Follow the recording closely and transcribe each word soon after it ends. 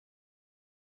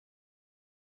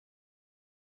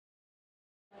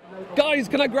Guys,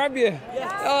 can I grab you?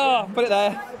 Yes. Oh, put it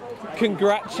there.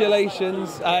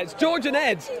 Congratulations. It's George and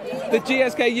Ed, the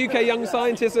GSK UK Young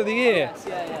Scientists of the Year.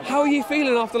 Yeah. How are you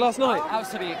feeling after last night?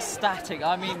 Absolutely ecstatic.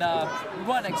 I mean, we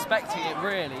weren't expecting it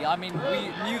really. I mean, we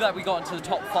knew that we got into the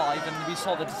top 5 and we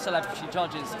saw the celebrity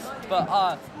judges, but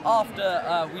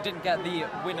after we didn't get the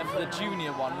winner for the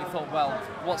junior one, we thought, well,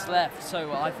 what's left?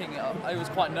 So I think it was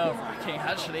quite nerve-wracking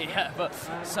actually, yeah, but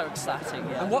so ecstatic.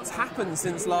 Yeah. And what's happened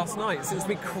since last night, since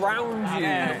we crowned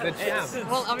you the champ?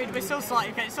 Well, I mean, it's still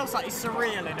slightly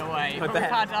surreal in a way. But we've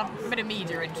had a bit of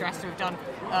media interest. We've done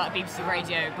a BBC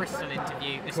Radio Bristol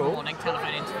interview this morning,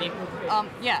 telephone interview.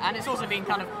 Yeah, and it's also been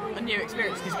kind of a new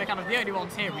experience because we're kind of the only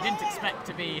ones here. We didn't expect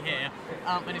to be here,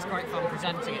 and it's great fun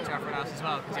presenting it to everyone else as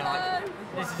well because you're like,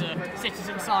 this is a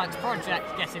citizen science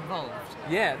project, get involved.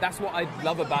 Yeah, that's what I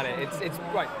love about it. It's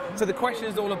right. So the question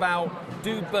is all about,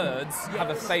 do birds have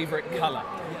a favourite colour?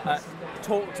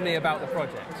 Talk to me about the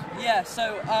project. Yeah,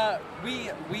 so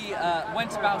we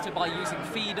went about it by using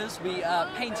feeders. We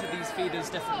painted these feeders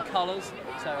different colours,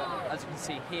 so as you can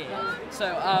see here. So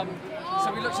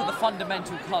we looked at the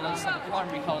fundamental colours, so the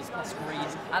primary colours plus green,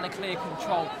 and a clear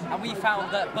control, and we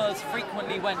found that birds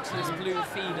frequently went to this blue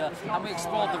feeder, and we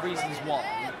explored the reasons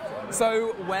why.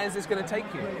 So where's this going to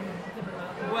take you?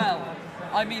 Well,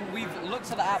 I mean, we've looked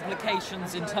at the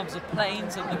applications in terms of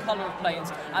planes and the colour of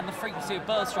planes and the frequency of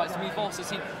bird strikes, and we've also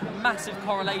seen a massive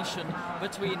correlation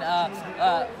between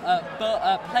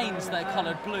planes that are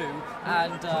coloured blue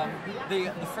and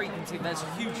the frequency. There's a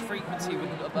huge frequency with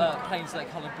planes that are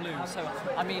coloured blue. So,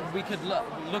 I mean, we could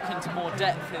look into more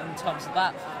depth in terms of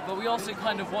that, but we also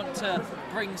kind of want to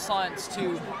bring science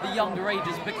to the younger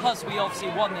ages because we obviously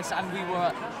won this and we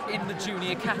were in the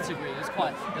junior category. It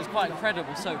was quite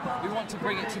incredible. So we want to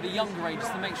bring it to the younger ages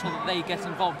to make sure that they get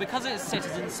involved. Because it's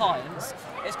citizen science,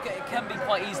 it can be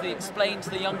quite easily explained to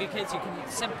the younger kids. You can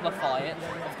simplify it.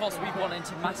 Of course, we've gone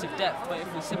into massive depth, but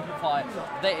if we simplify it,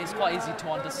 it's quite easy to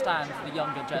understand for the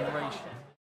younger generation.